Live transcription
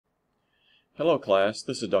Hello class,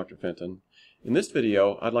 this is Dr. Fenton. In this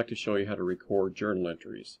video, I'd like to show you how to record journal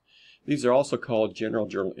entries. These are also called general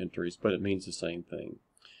journal entries, but it means the same thing.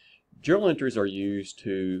 Journal entries are used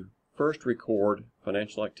to first record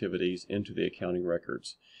financial activities into the accounting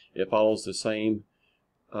records. It follows the same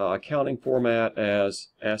accounting format as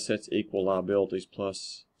assets equal liabilities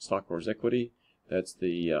plus stockholders' equity. That's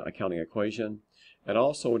the accounting equation. And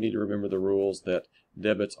also we need to remember the rules that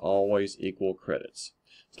debits always equal credits.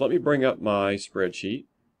 So let me bring up my spreadsheet.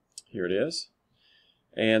 Here it is.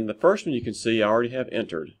 And the first one you can see I already have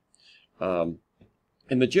entered. In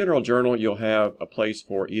the general journal you'll have a place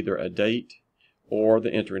for either a date or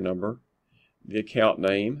the entry number. The account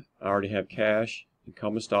name, I already have cash and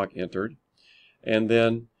common stock entered. And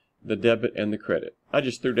then the debit and the credit. I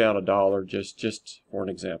just threw down $1 just for an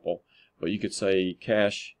example. But you could say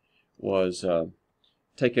cash was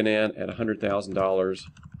taken in at $100,000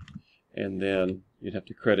 and then you'd have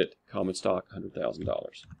to credit common stock $100,000.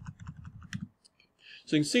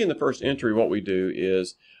 So you can see in the first entry what we do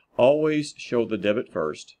is always show the debit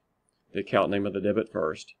first, the account name of the debit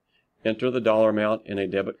first, enter the dollar amount in a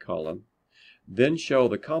debit column, then show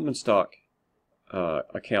the common stock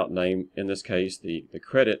account name, in this case the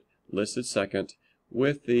credit listed second,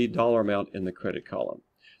 with the dollar amount in the credit column.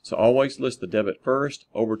 So always list the debit first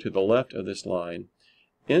over to the left of this line,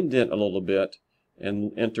 indent a little bit,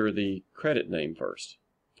 and enter the credit name first.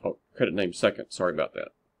 Oh, credit name second, sorry about that.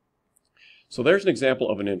 So there's an example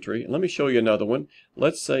of an entry. And let me show you another one.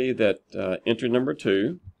 Let's say that entry number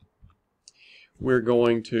 2, we're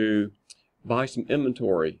going to buy some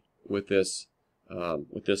inventory with this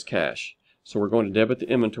cash. So we're going to debit the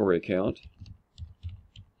inventory account.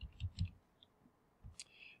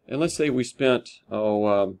 And let's say we spent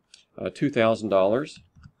 $2,000.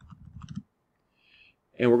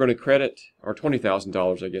 And we're going to credit, or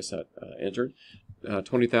 $20,000 I guess I entered,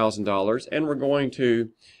 $20,000, and we're going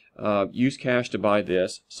to use cash to buy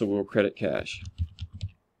this, so we'll credit cash.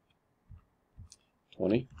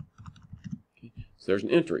 20. Okay. So there's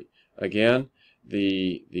an entry. Again,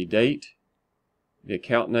 the date, the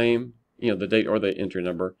account name, the date or the entry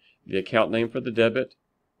number, the account name for the debit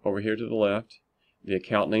over here to the left, the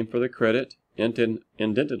account name for the credit, indented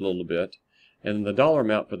a little bit, and the dollar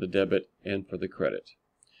amount for the debit and for the credit.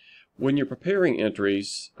 When you're preparing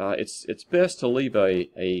entries, it's best to leave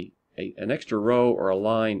an extra row or a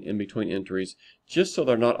line in between entries just so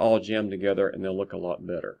they're not all jammed together and they'll look a lot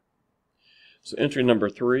better. So entry number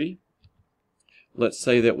 3, let's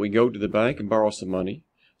say that we go to the bank and borrow some money.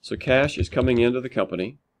 So cash is coming into the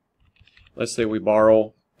company. Let's say we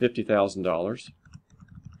borrow $50,000.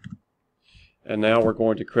 And now we're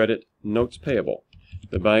going to credit notes payable.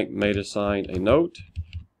 The bank made us sign a note.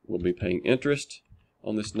 We'll be paying interest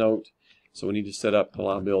on this note, so we need to set up the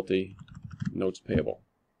liability notes payable.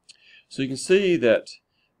 So you can see that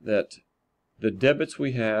the debits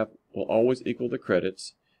we have will always equal the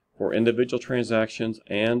credits for individual transactions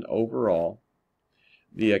and overall.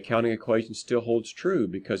 The accounting equation still holds true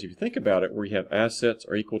because if you think about it, where you have assets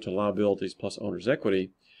are equal to liabilities plus owner's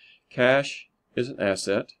equity, cash is an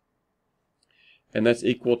asset, and that's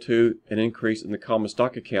equal to an increase in the common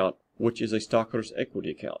stock account, which is a stockholder's equity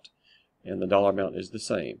account. And the dollar amount is the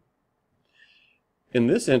same. In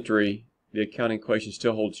this entry, the accounting equation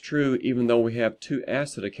still holds true even though we have 2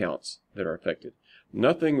 asset accounts that are affected.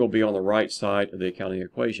 Nothing will be on the right side of the accounting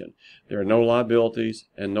equation. There are no liabilities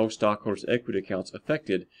and no stockholders' equity accounts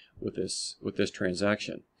affected with this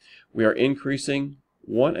transaction. We are increasing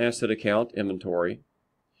one asset account, inventory,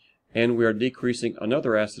 and we are decreasing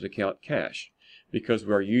another asset account, cash, because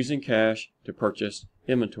we are using cash to purchase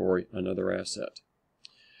inventory, another asset.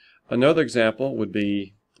 Another example would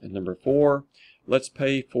be at number 4. Let's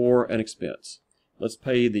pay for an expense. Let's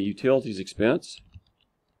pay the utilities expense.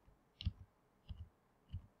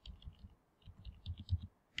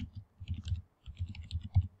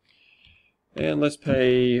 And let's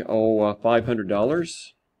pay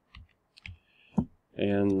 $500.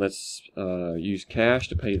 And let's use cash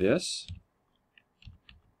to pay this.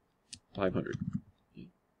 500.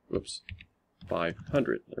 Whoops.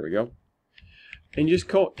 500. There we go. And you just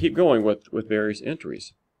keep going with various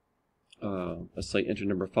entries. Let's say entry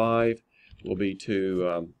number 5 will be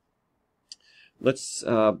to, let's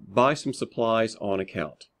buy some supplies on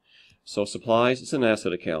account. So supplies is an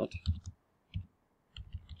asset account.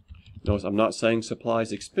 Notice I'm not saying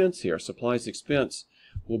supplies expense here. Supplies expense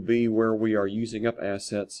will be where we are using up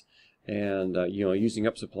assets and using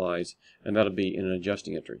up supplies, and that'll be in an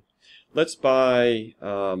adjusting entry. Let's buy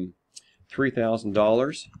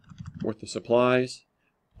 $3,000 worth of supplies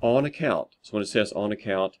on account. So when it says on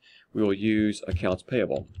account, we will use accounts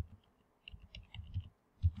payable.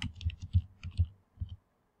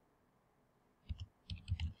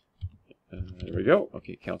 There we go.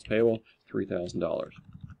 Okay, accounts payable, $3,000.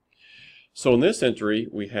 So in this entry,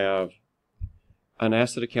 we have an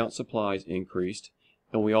asset account supplies increased,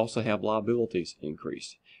 and we also have liabilities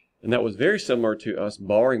increased. And that was very similar to us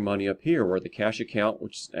borrowing money up here, where the cash account,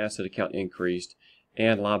 which is an asset account, increased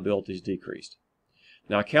and liabilities decreased.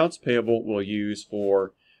 Now, accounts payable we'll use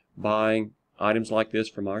for buying items like this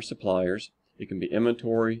from our suppliers. It can be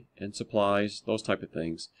inventory and supplies, those type of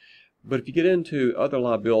things. But if you get into other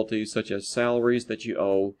liabilities such as salaries that you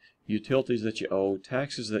owe, utilities that you owe,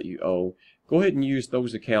 taxes that you owe, go ahead and use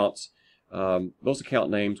those accounts, those account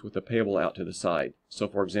names with the payable out to the side. So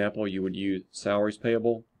for example, you would use salaries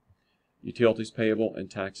payable, utilities payable, and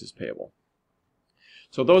taxes payable.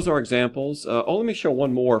 So those are examples. Let me show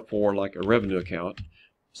one more for like a revenue account.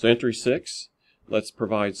 So entry 6, let's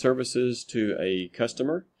provide services to a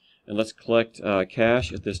customer, and let's collect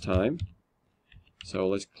cash at this time. So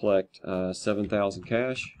let's collect 7,000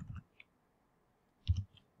 cash,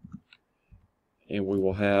 and we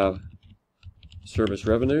will have service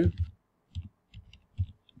revenue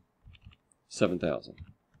 7,000.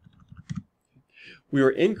 We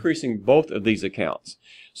are increasing both of these accounts.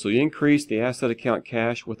 So you increase the asset account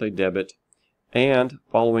cash with a debit, and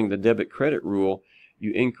following the debit credit rule,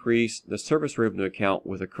 you increase the service revenue account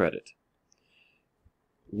with a credit.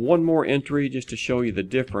 One more entry just to show you the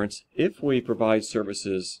difference. If we provide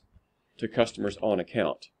services to customers on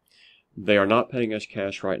account, they are not paying us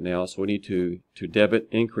cash right now, so we need to debit,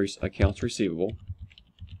 increase accounts receivable.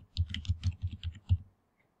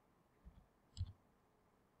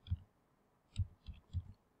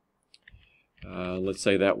 Let's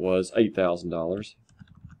say that was $8,000.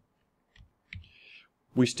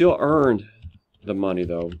 We still earned the money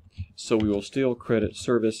though, so we will still credit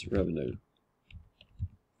service revenue,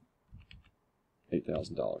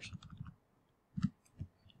 $8,000.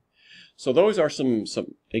 So those are some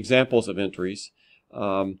examples of entries.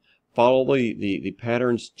 Follow the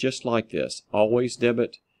patterns just like this. Always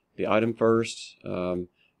debit the item first, in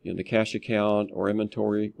the cash account or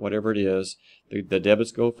inventory, whatever it is. The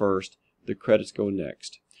debits go first, the credits go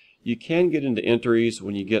next. You can get into entries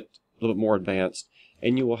when you get a little bit more advanced,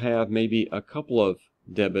 and you will have maybe a couple of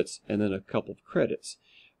debits and then a couple of credits,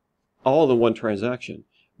 all in one transaction.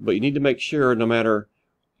 But you need to make sure, no matter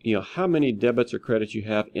how many debits or credits you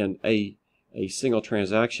have in a single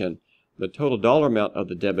transaction, the total dollar amount of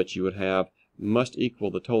the debits you would have must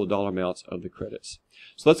equal the total dollar amounts of the credits.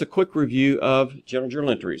 So that's a quick review of general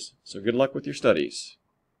journal entries. So good luck with your studies.